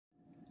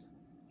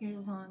Here's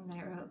a song that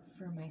I wrote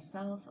for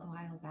myself a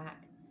while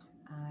back.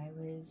 I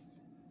was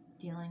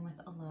dealing with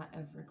a lot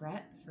of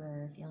regret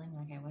for feeling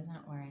like I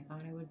wasn't where I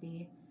thought I would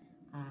be.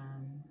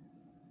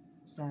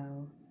 So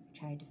I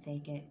tried to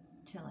fake it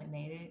till I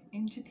made it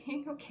into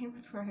being okay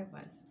with where I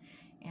was.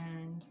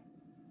 And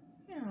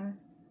yeah,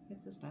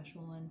 it's a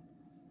special one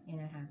in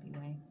a happy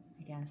way,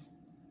 I guess.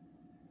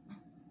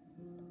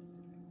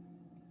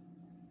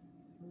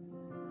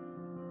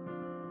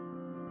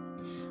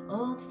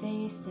 Old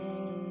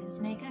faces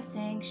make us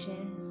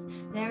anxious.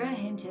 They're a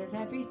hint of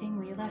everything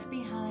we left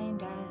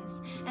behind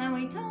us, and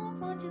we don't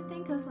want to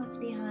think of what's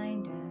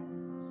behind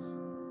us.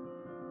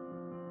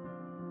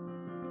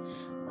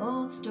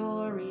 Old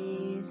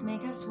stories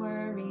make us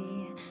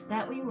worry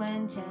that we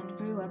went and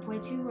grew up way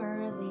too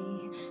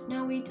early.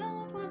 No, we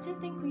don't want to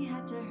think we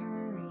had to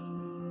hurry.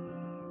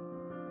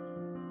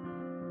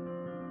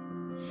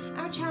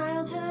 Our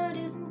childhood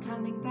isn't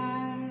coming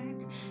back.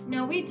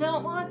 No, we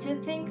don't want to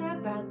think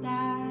about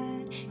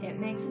that. It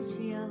makes us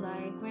feel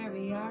like where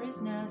we are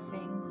is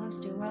nothing close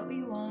to what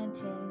we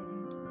wanted.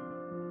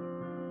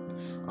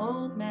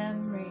 Old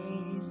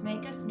memories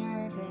make us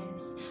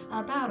nervous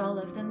about all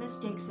of the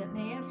mistakes that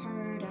may have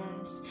hurt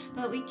us,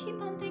 but we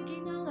keep on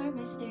thinking all our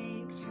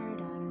mistakes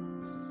hurt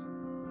us.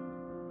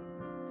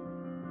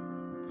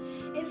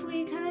 If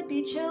we could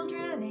be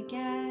children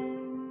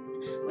again,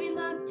 we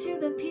look to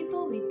the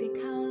people we'd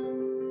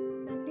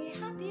become and be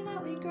happy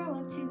that we'd grow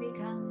up to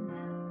become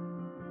them.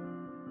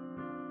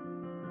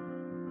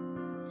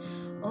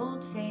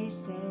 Old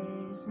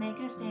faces make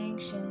us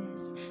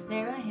anxious.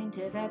 They're a hint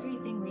of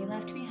everything we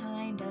left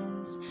behind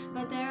us,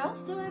 but they're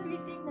also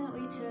everything that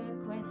we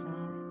took with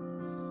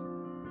us.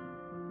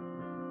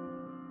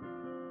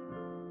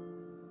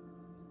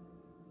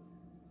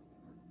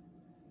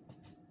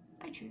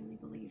 I truly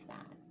believe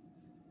that.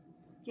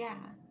 Yeah,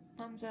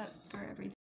 thumbs up for everything.